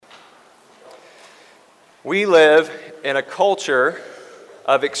We live in a culture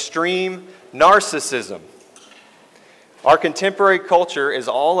of extreme narcissism. Our contemporary culture is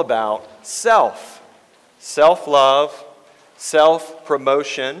all about self-love,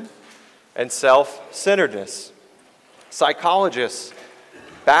 self-promotion, and self-centeredness. Psychologists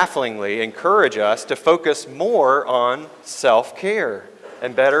bafflingly encourage us to focus more on self-care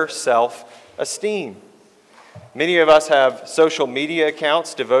and better self-esteem. Many of us have social media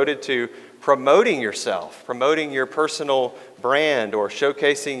accounts devoted to promoting yourself, promoting your personal brand, or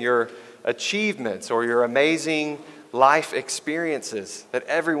showcasing your achievements or your amazing life experiences that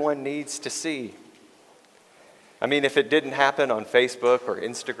everyone needs to see. I mean, if it didn't happen on Facebook or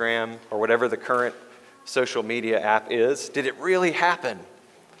Instagram or whatever the current social media app is, did it really happen?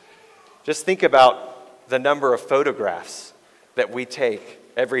 Just think about the number of photographs that we take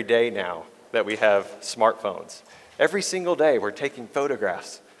every day now that we have smartphones. Every single day we're taking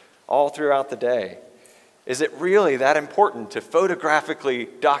photographs all throughout the day. Is it really that important to photographically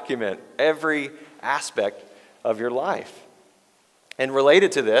document every aspect of your life? And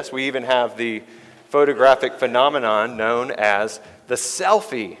related to this, we even have the photographic phenomenon known as the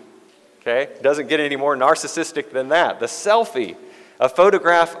selfie. Okay? It doesn't get any more narcissistic than that. The selfie, a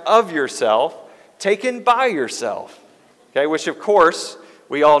photograph of yourself taken by yourself. Okay? Which, of course,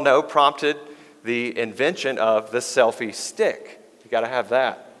 we all know prompted the invention of the selfie stick. You got to have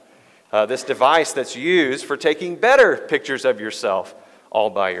that. This device that's used for taking better pictures of yourself all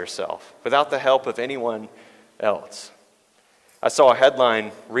by yourself, without the help of anyone else. I saw a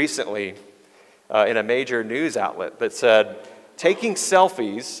headline recently in a major news outlet that said, "Taking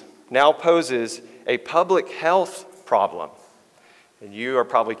selfies now poses a public health problem." And you are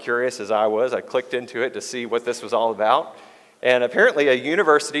probably curious, as I was. I clicked into it to see what this was all about. And apparently a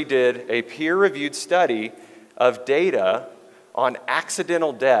university did a peer-reviewed study of data on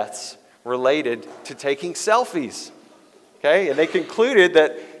accidental deaths related to taking selfies. Okay? And they concluded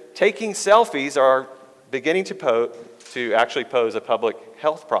that taking selfies are beginning to actually pose a public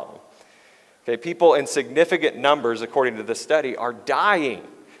health problem. Okay, people in significant numbers, according to the study, are dying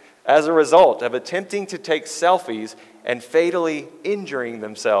as a result of attempting to take selfies and fatally injuring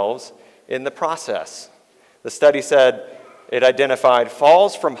themselves in the process. The study said it identified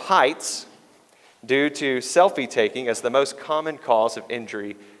falls from heights due to selfie taking as the most common cause of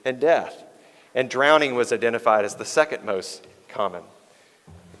injury and death. And drowning was identified as the second most common.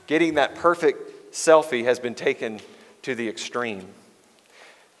 Getting that perfect selfie has been taken to the extreme.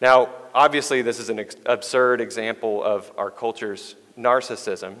 Now, obviously, this is an absurd example of our culture's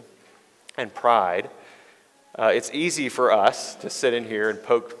narcissism and pride. It's easy for us to sit in here and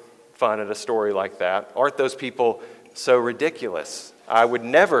poke fun at a story like that. Aren't those people so ridiculous? I would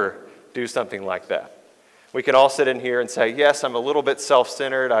never do something like that. We can all sit in here and say, yes, I'm a little bit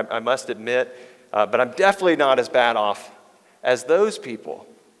self-centered, I must admit, but I'm definitely not as bad off as those people.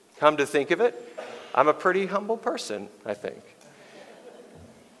 Come to think of it, I'm a pretty humble person, I think.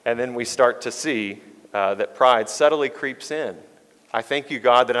 And then we start to see that pride subtly creeps in. I thank you,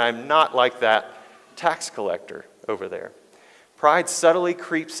 God, that I'm not like that tax collector over there. Pride subtly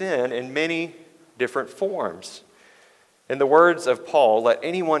creeps in many different forms. In the words of Paul, let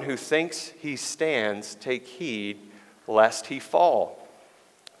anyone who thinks he stands take heed lest he fall.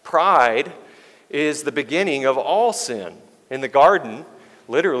 Pride is the beginning of all sin. In the garden,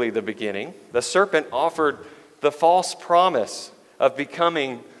 literally the beginning, the serpent offered the false promise of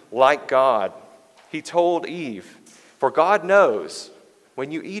becoming like God. He told Eve, for God knows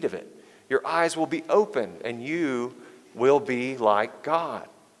when you eat of it, your eyes will be open and you will be like God.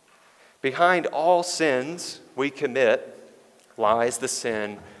 Behind all sins we commit lies the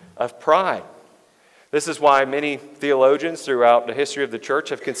sin of pride. This is why many theologians throughout the history of the church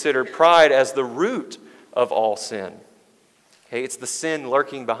have considered pride as the root of all sin. Okay, it's the sin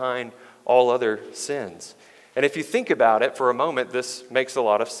lurking behind all other sins. And if you think about it for a moment, this makes a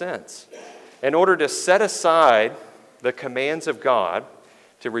lot of sense. In order to set aside the commands of God,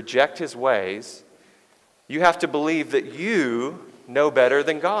 to reject His ways, you have to believe that you know better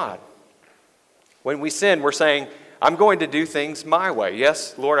than God. When we sin, we're saying, I'm going to do things my way.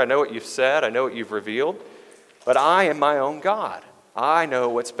 Yes, Lord, I know what you've said, I know what you've revealed, but I am my own God. I know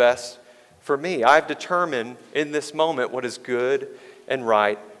what's best for me. I've determined in this moment what is good and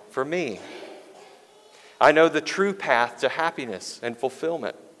right for me. I know the true path to happiness and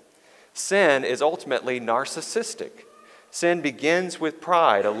fulfillment. Sin is ultimately narcissistic. Sin begins with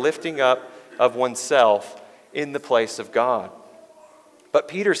pride, a lifting up of oneself in the place of God. But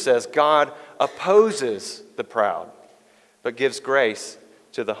Peter says God opposes the proud, but gives grace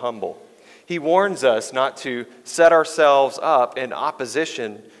to the humble. He warns us not to set ourselves up in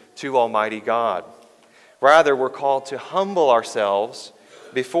opposition to Almighty God. Rather, we're called to humble ourselves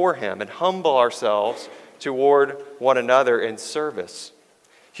before Him and humble ourselves toward one another in service.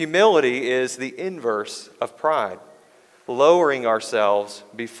 Humility is the inverse of pride, lowering ourselves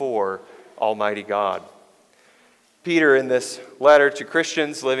before Almighty God. Peter, in this letter to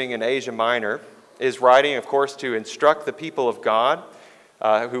Christians living in Asia Minor, is writing, of course, to instruct the people of God,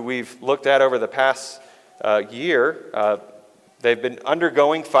 who we've looked at over the past year. They've been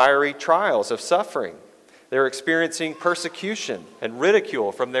undergoing fiery trials of suffering. They're experiencing persecution and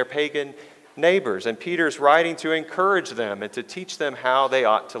ridicule from their pagan neighbors. And Peter's writing to encourage them and to teach them how they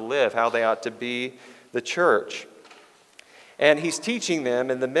ought to live, how they ought to be the church. And he's teaching them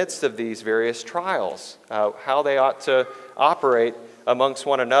in the midst of these various trials, how they ought to operate amongst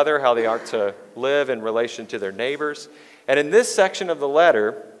one another, how they ought to live in relation to their neighbors. And in this section of the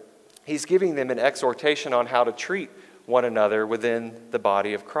letter, he's giving them an exhortation on how to treat one another within the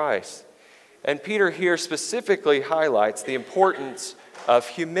body of Christ. And Peter here specifically highlights the importance of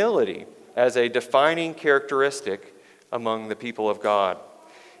humility as a defining characteristic among the people of God.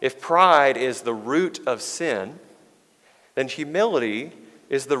 If pride is the root of sin, then humility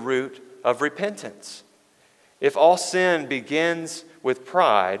is the root of repentance. If all sin begins with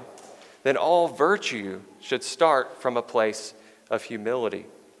pride, then all virtue should start from a place of humility.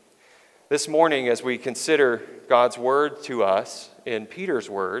 This morning, as we consider God's word to us in Peter's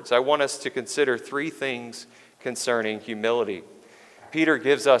words, I want us to consider three things concerning humility. Peter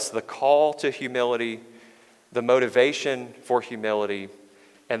gives us the call to humility, the motivation for humility,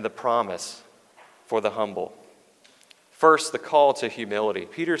 and the promise for the humble. First, the call to humility.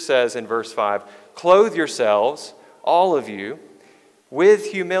 Peter says in verse 5, "Clothe yourselves, all of you,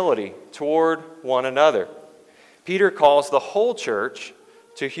 with humility toward one another." Peter calls the whole church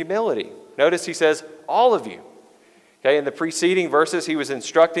to humility. Notice he says, all of you. Okay, in the preceding verses, he was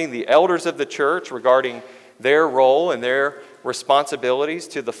instructing the elders of the church regarding their role and their responsibilities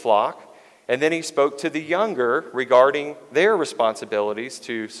to the flock. And then he spoke to the younger regarding their responsibilities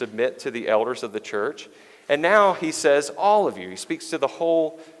to submit to the elders of the church. And now he says, all of you. He speaks to the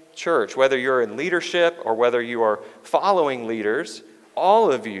whole church, whether you're in leadership or whether you are following leaders,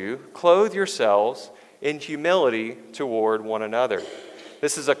 all of you clothe yourselves in humility toward one another.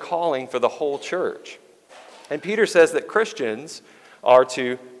 This is a calling for the whole church. And Peter says that Christians are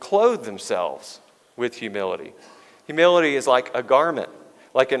to clothe themselves with humility. Humility is like a garment,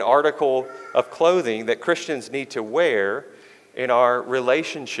 like an article of clothing that Christians need to wear in our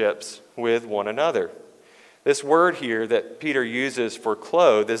relationships with one another. This word here that Peter uses for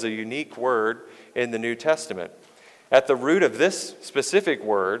clothe is a unique word in the New Testament. At the root of this specific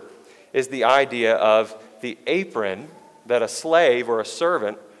word is the idea of the apron that a slave or a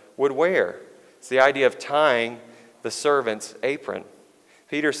servant would wear. It's the idea of tying the servant's apron.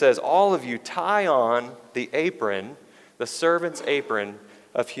 Peter says, all of you tie on the apron, the servant's apron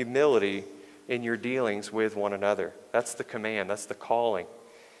of humility in your dealings with one another. That's the command, that's the calling.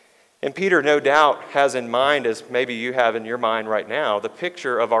 And Peter, no doubt, has in mind, as maybe you have in your mind right now, the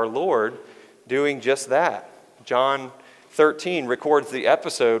picture of our Lord doing just that. John 13 records the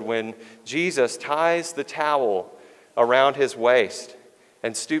episode when Jesus ties the towel around his waist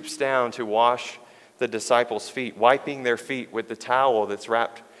and stoops down to wash the disciples' feet, wiping their feet with the towel that's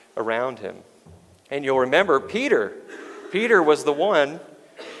wrapped around him. And you'll remember Peter. Peter was the one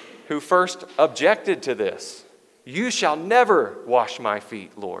who first objected to this. "You shall never wash my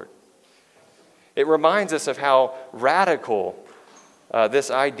feet, Lord." It reminds us of how radical this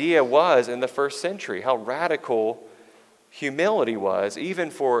idea was in the first century, how radical humility was,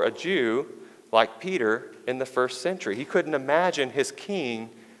 even for a Jew like Peter in the first century. He couldn't imagine his king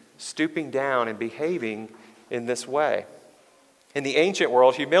stooping down and behaving in this way. In the ancient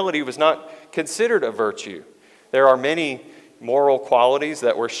world, humility was not considered a virtue. There are many moral qualities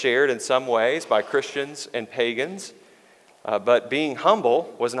that were shared in some ways by Christians and pagans, but being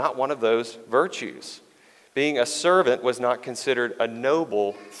humble was not one of those virtues. Being a servant was not considered a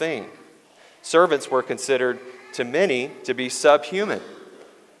noble thing. Servants were considered to many to be subhuman.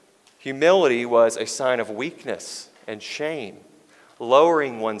 Humility was a sign of weakness and shame.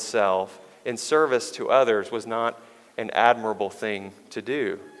 Lowering oneself in service to others was not an admirable thing to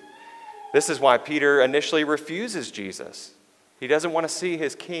do. This is why Peter initially refuses Jesus. He doesn't want to see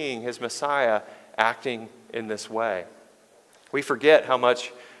his king, his Messiah, acting in this way. We forget how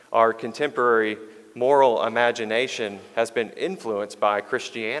much our contemporary moral imagination has been influenced by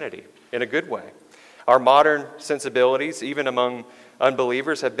Christianity in a good way. Our modern sensibilities, even among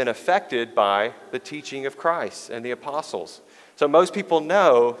unbelievers, have been affected by the teaching of Christ and the apostles. So most people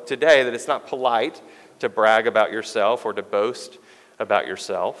know today that it's not polite to brag about yourself or to boast about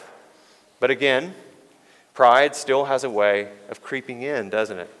yourself. But again, Pride still has a way of creeping in,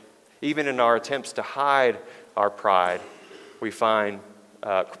 doesn't it? Even in our attempts to hide our pride, we find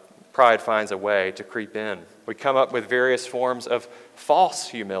pride finds a way to creep in. We come up with various forms of false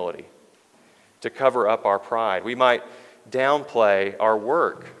humility to cover up our pride. We might downplay our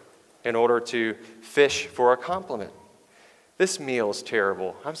work in order to fish for a compliment. This meal is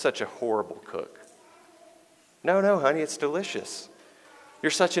terrible. I'm such a horrible cook. No, honey, it's delicious.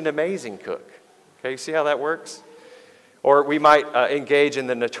 You're such an amazing cook. Okay, you see how that works? Or we might engage in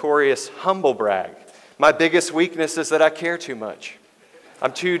the notorious humble brag. My biggest weakness is that I care too much.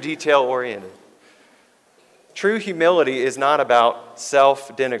 I'm too detail-oriented. True humility is not about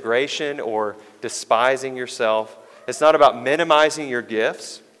self-denigration or despising yourself. It's not about minimizing your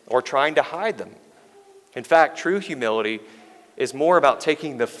gifts or trying to hide them. In fact, true humility is more about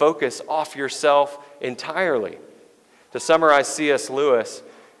taking the focus off yourself entirely. To summarize C.S. Lewis,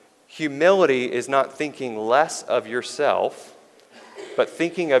 humility is not thinking less of yourself, but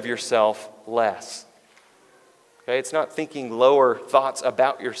thinking of yourself less. Okay? It's not thinking lower thoughts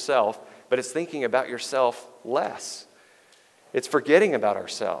about yourself, but it's thinking about yourself less. It's forgetting about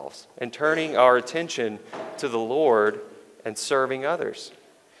ourselves and turning our attention to the Lord and serving others.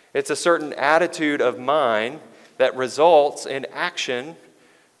 It's a certain attitude of mind that results in action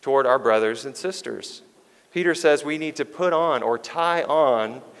toward our brothers and sisters. Peter says we need to put on or tie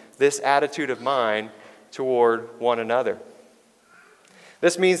on this attitude of mind toward one another.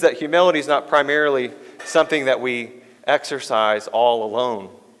 This means that humility is not primarily something that we exercise all alone.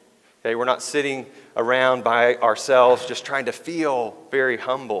 Okay, we're not sitting around by ourselves just trying to feel very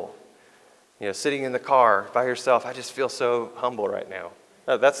humble. Sitting in the car by yourself, I just feel so humble right now.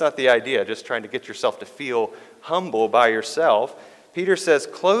 No, that's not the idea, just trying to get yourself to feel humble by yourself. Peter says,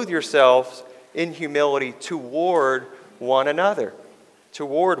 clothe yourselves in humility toward one another.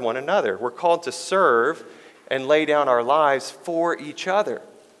 Toward one another. We're called to serve and lay down our lives for each other.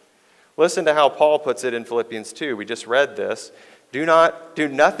 Listen to how Paul puts it in Philippians 2. We just read this. Do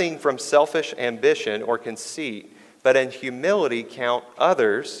nothing from selfish ambition or conceit, but in humility count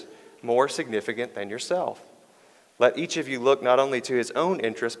others more significant than yourself. Let each of you look not only to his own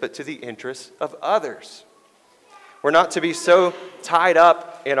interests, but to the interests of others. We're not to be so tied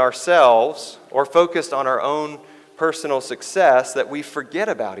up in ourselves or focused on our own personal success that we forget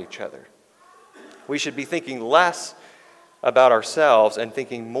about each other. We should be thinking less about ourselves and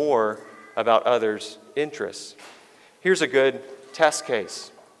thinking more about others' interests. Here's a good test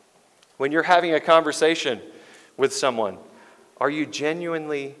case. When you're having a conversation with someone, are you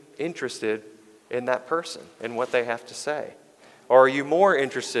genuinely interested in that person and what they have to say? Or are you more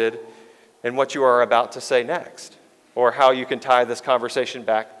interested in what you are about to say next? Or how you can tie this conversation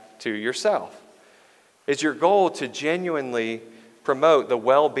back to yourself? Is your goal to genuinely promote the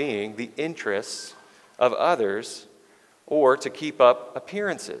well-being, the interests of others, or to keep up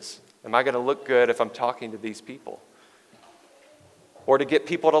appearances? Am I going to look good if I'm talking to these people? Or to get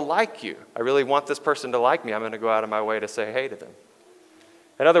people to like you? I really want this person to like me. I'm going to go out of my way to say hey to them.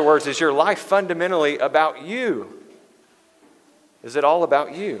 In other words, is your life fundamentally about you? Is it all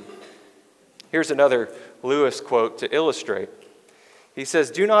about you? Here's another Lewis quote to illustrate. He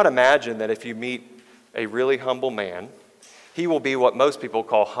says, do not imagine that if you meet a really humble man, he will be what most people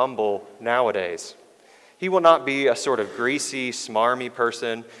call humble nowadays. He will not be a sort of greasy, smarmy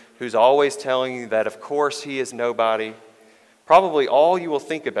person who's always telling you that of course he is nobody. Probably all you will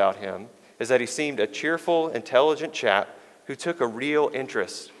think about him is that he seemed a cheerful, intelligent chap who took a real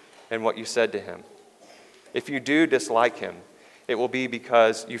interest in what you said to him. If you do dislike him, it will be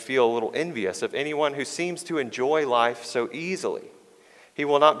because you feel a little envious of anyone who seems to enjoy life so easily. He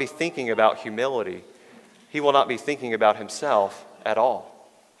will not be thinking about humility. He will not be thinking about himself at all.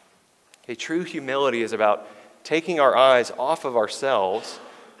 A true humility is about taking our eyes off of ourselves,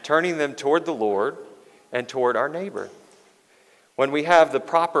 turning them toward the Lord and toward our neighbor. When we have the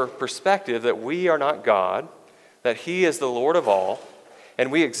proper perspective that we are not God, that He is the Lord of all,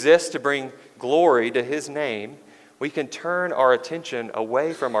 and we exist to bring glory to His name, we can turn our attention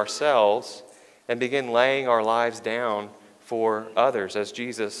away from ourselves and begin laying our lives down for others as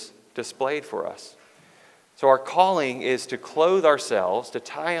Jesus displayed for us. So our calling is to clothe ourselves, to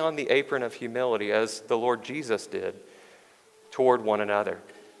tie on the apron of humility as the Lord Jesus did toward one another.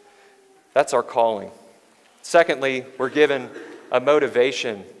 That's our calling. Secondly, we're given a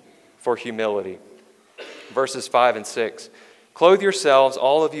motivation for humility. Verses 5 and 6. Clothe yourselves,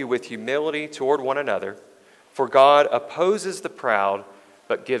 all of you, with humility toward one another, for God opposes the proud,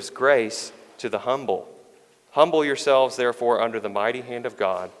 but gives grace to the humble. Humble yourselves, therefore, under the mighty hand of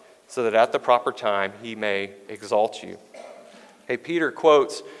God, so that at the proper time He may exalt you. Hey, Peter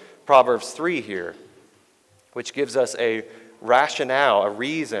quotes Proverbs 3 here. which gives us a rationale, a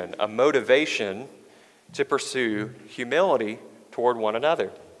reason, a motivation to pursue humility toward one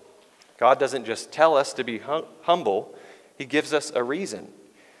another. God doesn't just tell us to be humble, he gives us a reason.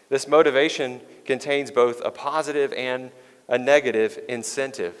 This motivation contains both a positive and a negative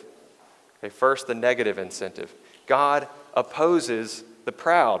incentive. Okay, first, the negative incentive. God opposes the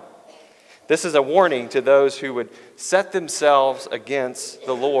proud. This is a warning to those who would set themselves against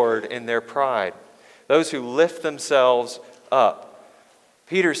the Lord in their pride, those who lift themselves up.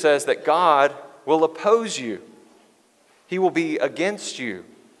 Peter says that God will oppose you. He will be against you.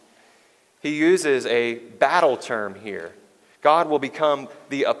 He uses a battle term here. God will become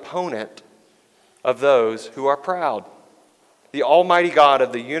the opponent of those who are proud. The Almighty God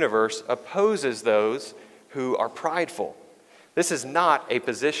of the universe opposes those who are prideful. This is not a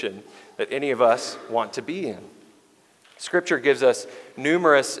position that any of us want to be in. Scripture gives us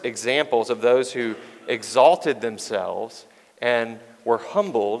numerous examples of those who exalted themselves and were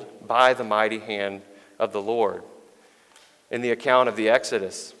humbled by the mighty hand of the Lord. In the account of the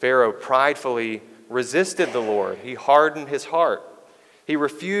Exodus, Pharaoh pridefully resisted the Lord. He hardened his heart. He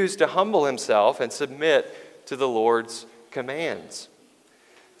refused to humble himself and submit to the Lord's commands.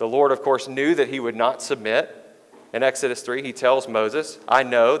 The Lord, of course, knew that he would not submit. In Exodus 3, he tells Moses, "I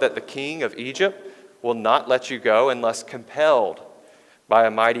know that the king of Egypt will not let you go unless compelled by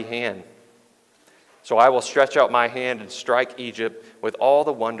a mighty hand. So I will stretch out my hand and strike Egypt with all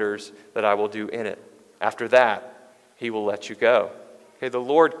the wonders that I will do in it. After that, he will let you go." Okay, the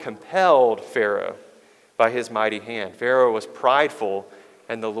Lord compelled Pharaoh by his mighty hand. Pharaoh was prideful,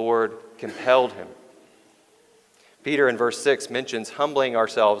 and the Lord compelled him. Peter in verse 6 mentions humbling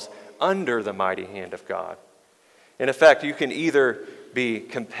ourselves under the mighty hand of God. In effect, you can either be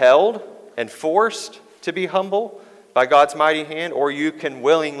compelled and forced to be humble by God's mighty hand, or you can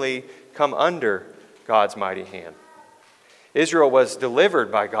willingly come under God's mighty hand. Israel was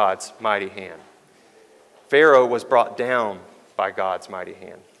delivered by God's mighty hand. Pharaoh was brought down by God's mighty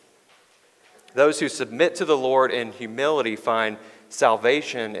hand. Those who submit to the Lord in humility find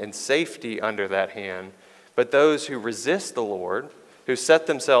salvation and safety under that hand, but those who resist the Lord, who set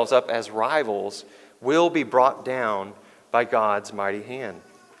themselves up as rivals, will be brought down by God's mighty hand.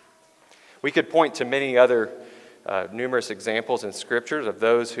 We could point to many other numerous examples in Scriptures of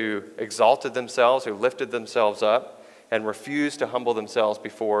those who exalted themselves, who lifted themselves up, and refused to humble themselves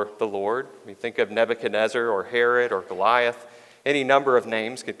before the Lord. We think of Nebuchadnezzar or Herod or Goliath. Any number of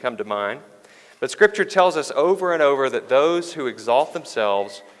names could come to mind. But Scripture tells us over and over that those who exalt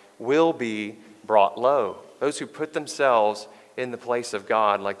themselves will be brought low. Those who put themselves in the place of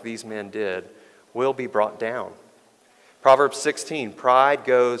God, like these men did, will be brought down. Proverbs 16, "Pride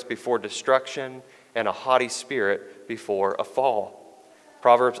goes before destruction, and a haughty spirit before a fall."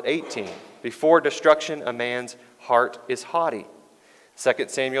 Proverbs 18, "Before destruction a man's heart is haughty."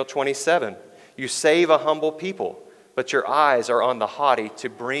 2 Samuel 27, "You save a humble people, but your eyes are on the haughty to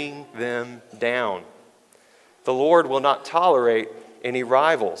bring them down." The Lord will not tolerate any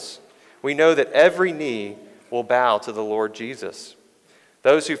rivals. We know that every knee will bow to the Lord Jesus.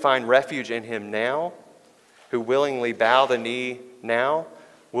 Those who find refuge in him now, who willingly bow the knee now,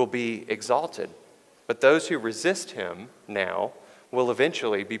 will be exalted. But those who resist him now will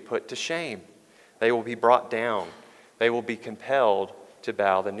eventually be put to shame. They will be brought down. They will be compelled to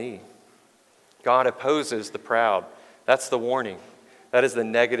bow the knee. God opposes the proud. That's the warning. That is the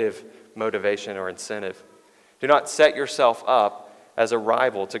negative motivation or incentive. Do not set yourself up as a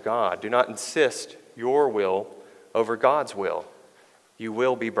rival to God. Do not insist your will over God's will. You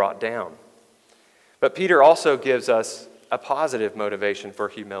will be brought down. But Peter also gives us a positive motivation for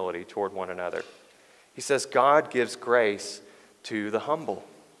humility toward one another. He says God gives grace to the humble.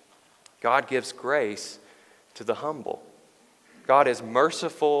 God gives grace to the humble. God is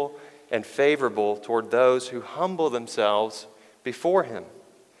merciful and favorable toward those who humble themselves before him.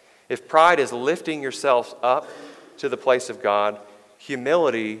 If pride is lifting yourselves up to the place of God,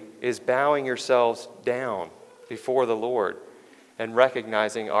 humility is bowing yourselves down before the Lord and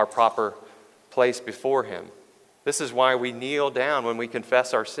recognizing our proper place before him. This is why we kneel down when we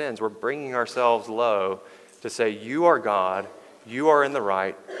confess our sins. We're bringing ourselves low to say, "You are God, you are in the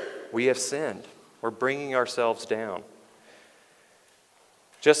right, we have sinned." We're bringing ourselves down.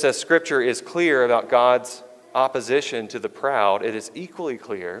 Just as Scripture is clear about God's opposition to the proud, it is equally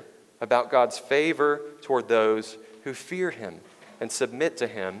clear about God's favor toward those who fear him and submit to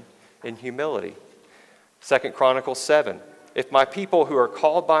him in humility. 2 Chronicles 7, "If my people who are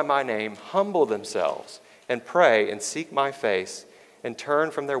called by my name humble themselves and pray and seek my face and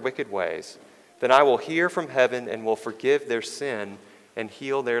turn from their wicked ways, then I will hear from heaven and will forgive their sin and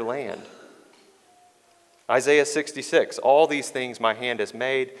heal their land." Isaiah 66, all these things my hand has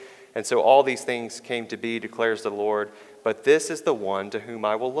made, and so all these things came to be, declares the Lord. But this is the one to whom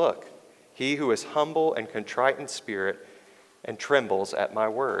I will look, he who is humble and contrite in spirit and trembles at my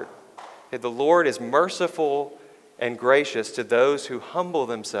word. The Lord is merciful and gracious to those who humble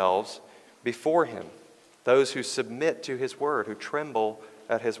themselves before him, those who submit to his word, who tremble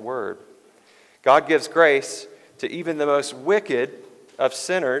at his word. God gives grace to even the most wicked of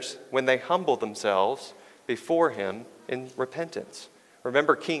sinners when they humble themselves before him in repentance.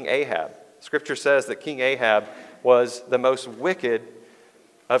 Remember King Ahab. Scripture says that King Ahab was the most wicked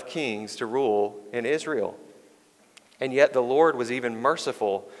of kings to rule in Israel. And yet the Lord was even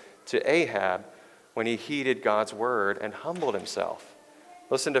merciful to Ahab when he heeded God's word and humbled himself.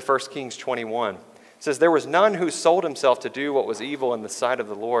 Listen to 1 Kings 21. It says, there was none who sold himself to do what was evil in the sight of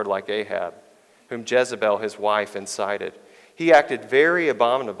the Lord like Ahab, whom Jezebel his wife incited. He acted very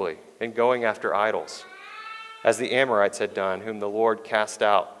abominably in going after idols, as the Amorites had done, whom the Lord cast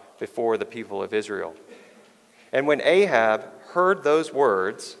out before the people of Israel. And when Ahab heard those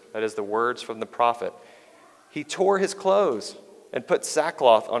words, that is the words from the prophet, he tore his clothes and put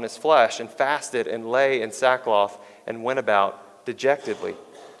sackcloth on his flesh and fasted and lay in sackcloth and went about dejectedly.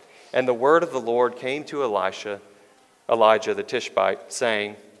 And the word of the Lord came to Elijah the Tishbite,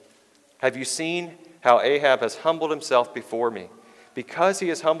 saying, have you seen how Ahab has humbled himself before me? Because he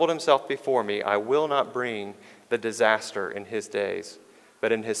has humbled himself before me, I will not bring the disaster in his days,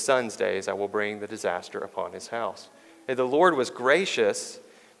 but in his son's days I will bring the disaster upon his house. And the Lord was gracious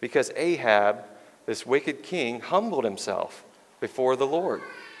because Ahab, this wicked king, humbled himself before the Lord.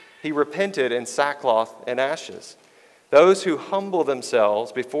 He repented in sackcloth and ashes. Those who humble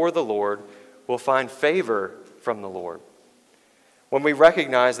themselves before the Lord will find favor from the Lord. When we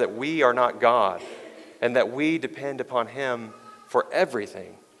recognize that we are not God and that we depend upon him for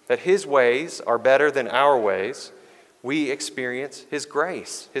everything, that his ways are better than our ways, we experience his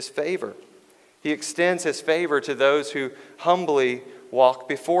grace, his favor. He extends his favor to those who humbly walk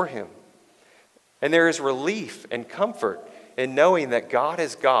before him. And there is relief and comfort in knowing that God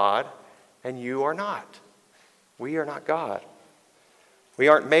is God and you are not. We are not God. We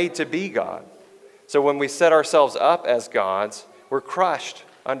aren't made to be God. So when we set ourselves up as gods, we're crushed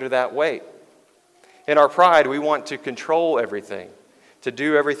under that weight. In our pride, we want to control everything, to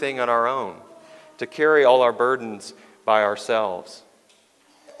do everything on our own, to carry all our burdens by ourselves.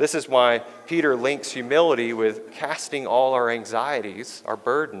 This is why Peter links humility with casting all our anxieties, our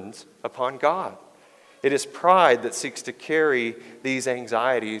burdens, upon God. It is pride that seeks to carry these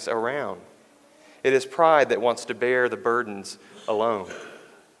anxieties around. It is pride that wants to bear the burdens alone.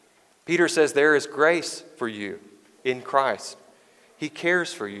 Peter says there is grace for you in Christ. He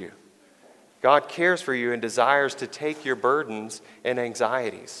cares for you. God cares for you and desires to take your burdens and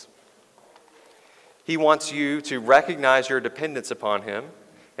anxieties. He wants you to recognize your dependence upon him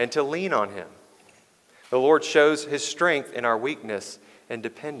and to lean on him. The Lord shows his strength in our weakness and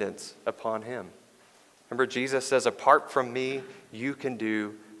dependence upon him. Remember, Jesus says, apart from me, you can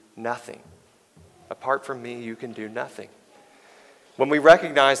do nothing. Apart from me, you can do nothing. When we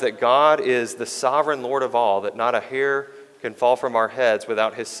recognize that God is the sovereign Lord of all, that not a hair can fall from our heads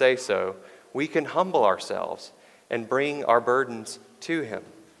without his say-so, we can humble ourselves and bring our burdens to him.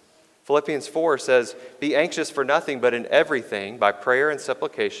 Philippians 4 says, be anxious for nothing, but in everything, by prayer and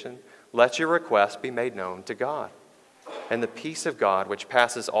supplication, let your requests be made known to God. And the peace of God, which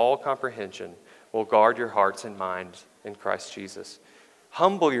passes all comprehension, will guard your hearts and minds in Christ Jesus.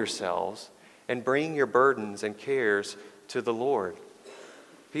 Humble yourselves and bring your burdens and cares to the Lord.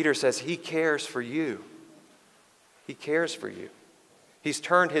 Peter says he cares for you. He cares for you. He's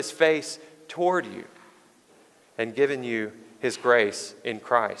turned his face toward you and given you his grace in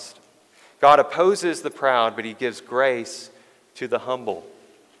Christ. God opposes the proud, but he gives grace to the humble.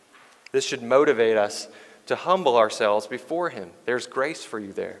 This should motivate us to humble ourselves before him. There's grace for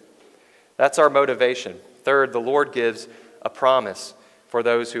you there. That's our motivation. Third, the Lord gives a promise for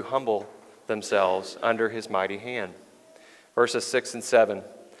those who humble themselves under his mighty hand. Verses 6 and 7.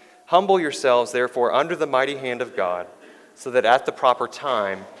 Humble yourselves, therefore, under the mighty hand of God, so that at the proper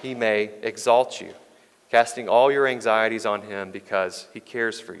time he may exalt you, casting all your anxieties on him because he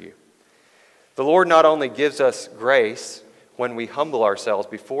cares for you. The Lord not only gives us grace when we humble ourselves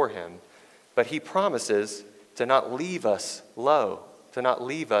before him, but he promises to not leave us low, to not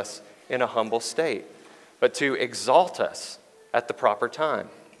leave us in a humble state, but to exalt us at the proper time.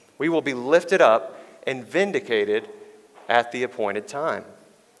 We will be lifted up and vindicated at the appointed time.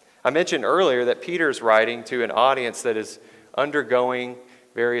 I mentioned earlier that Peter's writing to an audience that is undergoing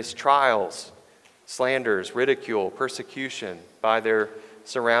various trials, slanders, ridicule, persecution by their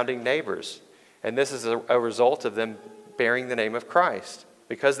surrounding neighbors. And this is a result of them bearing the name of Christ.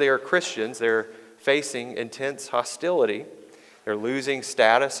 Because they are Christians, they're facing intense hostility. They're losing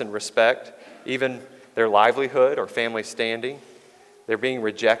status and respect, even their livelihood or family standing. They're being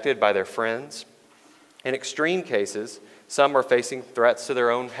rejected by their friends. In extreme cases, some are facing threats to their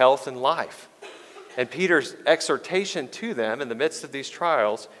own health and life. And Peter's exhortation to them in the midst of these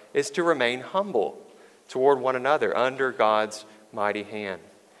trials is to remain humble toward one another under God's mighty hand.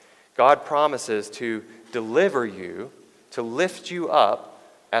 God promises to deliver you, to lift you up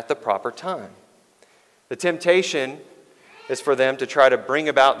at the proper time. The temptation is for them to try to bring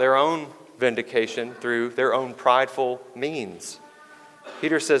about their own vindication through their own prideful means.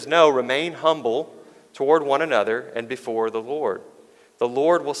 Peter says, no, remain humble toward one another and before the Lord. The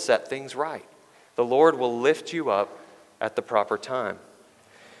Lord will set things right. The Lord will lift you up at the proper time.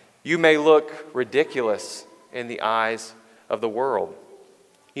 You may look ridiculous in the eyes of the world.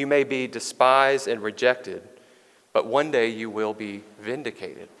 You may be despised and rejected, but one day you will be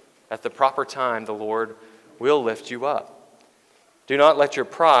vindicated. At the proper time, the Lord will lift you up. Do not let your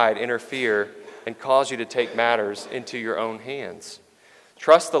pride interfere and cause you to take matters into your own hands.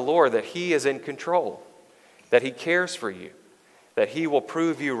 Trust the Lord that He is in control, that He cares for you, that He will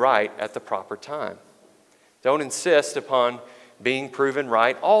prove you right at the proper time. Don't insist upon being proven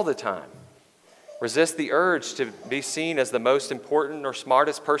right all the time. Resist the urge to be seen as the most important or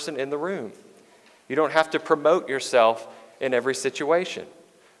smartest person in the room. You don't have to promote yourself in every situation.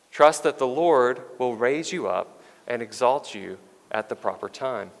 Trust that the Lord will raise you up and exalt you at the proper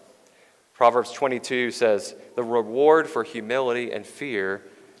time. Proverbs 22 says, the reward for humility and fear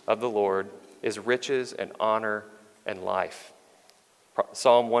of the Lord is riches and honor and life.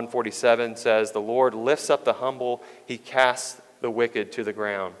 Psalm 147 says, the Lord lifts up the humble, He casts the wicked to the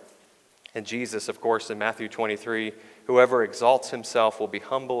ground. And Jesus, of course, in Matthew 23, whoever exalts himself will be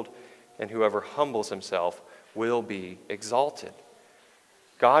humbled, and whoever humbles himself will be exalted.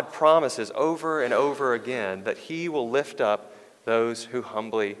 God promises over and over again that He will lift up those who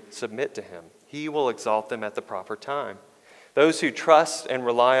humbly submit to Him. He will exalt them at the proper time. Those who trust and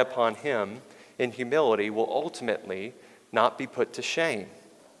rely upon Him in humility will ultimately not be put to shame.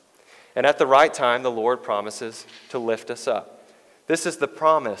 And at the right time, the Lord promises to lift us up. This is the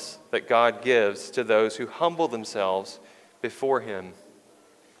promise that God gives to those who humble themselves before Him.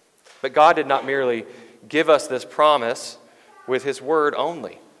 But God did not merely give us this promise with His word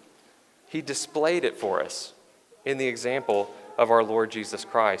only. He displayed it for us in the example of our Lord Jesus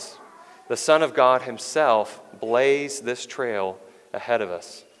Christ. The Son of God Himself blazed this trail ahead of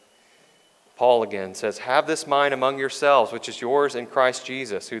us. Paul again says, have this mind among yourselves, which is yours in Christ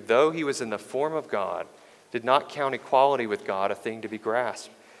Jesus, who though He was in the form of God, did not count equality with God a thing to be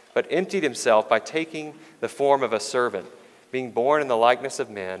grasped, but emptied Himself by taking the form of a servant, being born in the likeness of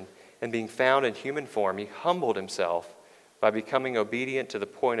men, and being found in human form, He humbled Himself by becoming obedient to the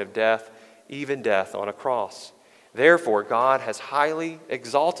point of death, even death on a cross. Therefore, God has highly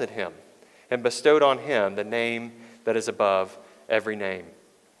exalted Him and bestowed on Him the name that is above every name.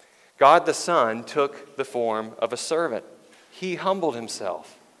 God the Son took the form of a servant. He humbled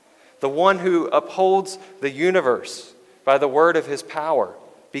Himself. The one who upholds the universe by the word of His power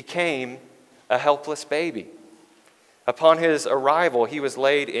became a helpless baby. Upon His arrival, He was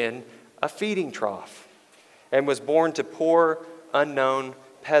laid in a feeding trough and was born to poor, unknown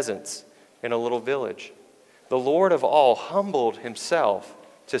peasants in a little village. The Lord of all humbled Himself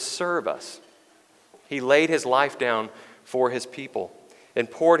to serve us. He laid His life down for His people and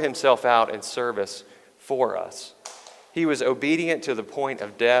poured Himself out in service for us. He was obedient to the point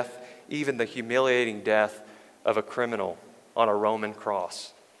of death, even the humiliating death of a criminal on a Roman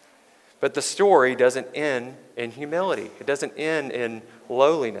cross. But the story doesn't end in humility. It doesn't end in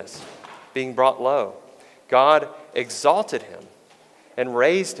lowliness, being brought low. God exalted Him and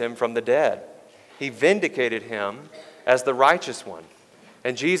raised Him from the dead. He vindicated Him as the righteous one.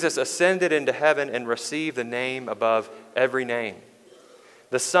 And Jesus ascended into heaven and received the name above every name.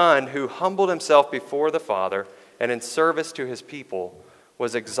 The Son, who humbled Himself before the Father and in service to His people,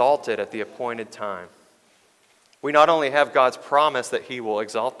 was exalted at the appointed time. We not only have God's promise that He will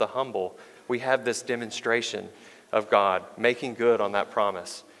exalt the humble, we have this demonstration of God making good on that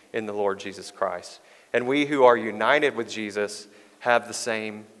promise in the Lord Jesus Christ. And we who are united with Jesus have the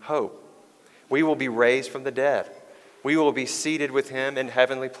same hope. We will be raised from the dead. We will be seated with Him in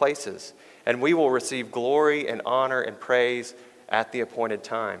heavenly places, and we will receive glory and honor and praise at the appointed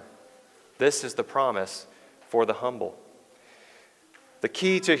time. This is the promise for the humble. The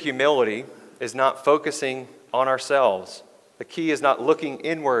key to humility is not focusing on ourselves. The key is not looking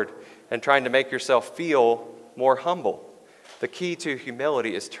inward and trying to make yourself feel more humble. The key to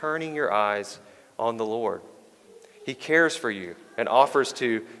humility is turning your eyes on the Lord. He cares for you and offers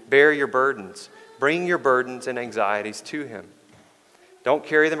to bear your burdens. Bring your burdens and anxieties to him. Don't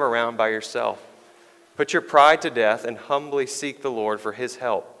carry them around by yourself. Put your pride to death and humbly seek the Lord for his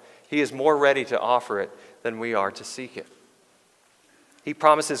help. He is more ready to offer it than we are to seek it. He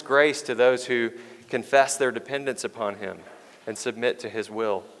promises grace to those who confess their dependence upon him and submit to his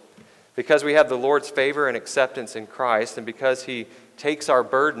will. Because we have the Lord's favor and acceptance in Christ, and because he takes our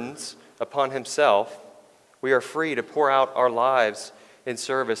burdens upon himself, we are free to pour out our lives in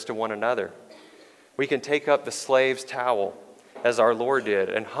service to one another. We can take up the slave's towel, as our Lord did,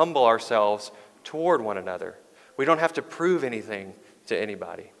 and humble ourselves toward one another. We don't have to prove anything to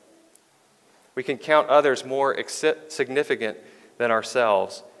anybody. We can count others more significant than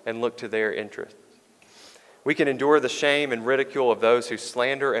ourselves and look to their interests. We can endure the shame and ridicule of those who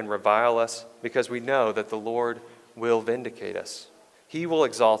slander and revile us because we know that the Lord will vindicate us. He will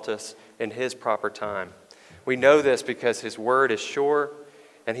exalt us in his proper time. We know this because his word is sure,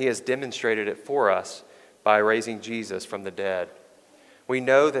 and he has demonstrated it for us by raising Jesus from the dead. We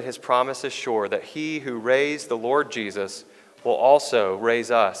know that his promise is sure, that he who raised the Lord Jesus will also raise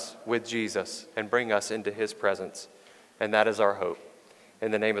us with Jesus and bring us into his presence. And that is our hope.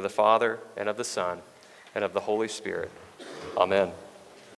 In the name of the Father, and of the Son, and of the Holy Spirit. Amen.